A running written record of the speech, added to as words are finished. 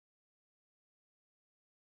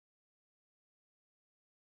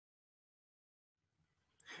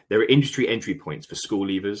There are industry entry points for school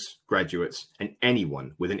leavers, graduates, and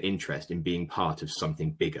anyone with an interest in being part of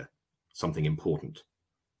something bigger, something important.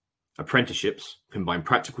 Apprenticeships combine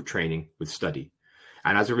practical training with study,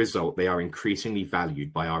 and as a result, they are increasingly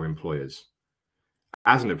valued by our employers.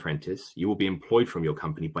 As an apprentice, you will be employed from your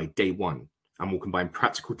company by day one and will combine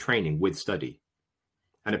practical training with study.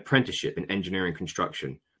 An apprenticeship in engineering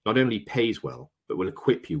construction not only pays well, but will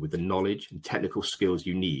equip you with the knowledge and technical skills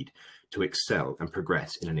you need to excel and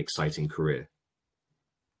progress in an exciting career.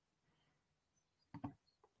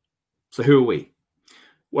 So who are we?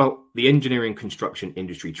 Well, the Engineering Construction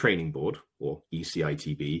Industry Training Board, or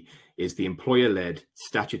ECITB, is the employer-led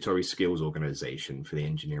statutory skills organisation for the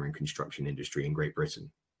engineering construction industry in Great Britain.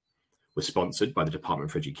 We're sponsored by the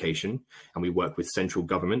Department for Education, and we work with central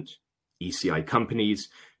government, ECI companies,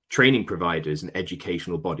 training providers and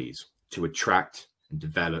educational bodies to attract and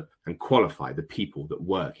develop and qualify the people that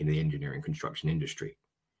work in the engineering construction industry.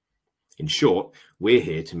 In short, we're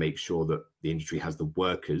here to make sure that the industry has the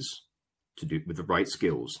workers with the right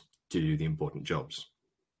skills to do the important jobs.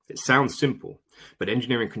 It sounds simple, but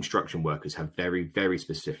engineering construction workers have very, very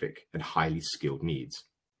specific and highly skilled needs.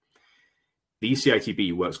 The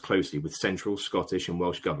ECITB works closely with central, Scottish and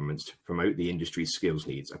Welsh governments to promote the industry's skills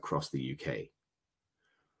needs across the UK.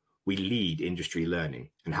 We lead industry learning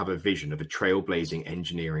and have a vision of a trailblazing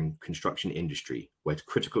engineering construction industry where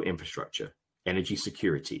critical infrastructure, energy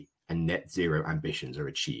security and net zero ambitions are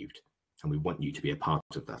achieved, and we want you to be a part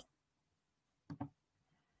of that.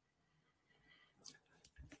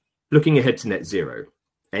 Looking ahead to net zero,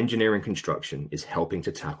 engineering construction is helping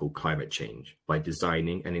to tackle climate change by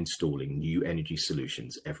designing and installing new energy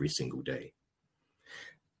solutions every single day.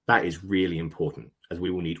 That is really important, as we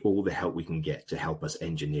will need all the help we can get to help us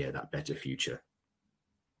engineer that better future.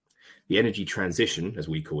 The energy transition, as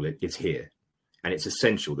we call it, is here, and it's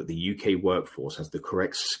essential that the UK workforce has the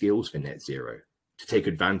correct skills for net zero to take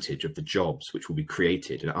advantage of the jobs which will be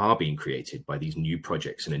created and are being created by these new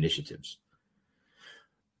projects and initiatives.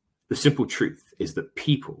 The simple truth is that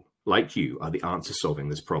people like you are the answer solving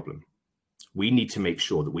this problem. We need to make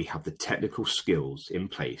sure that we have the technical skills in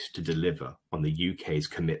place to deliver on the UK's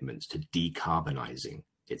commitments to decarbonising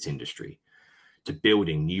its industry, to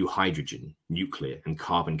building new hydrogen, nuclear and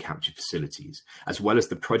carbon capture facilities, as well as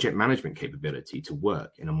the project management capability to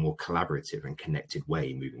work in a more collaborative and connected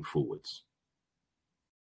way moving forwards.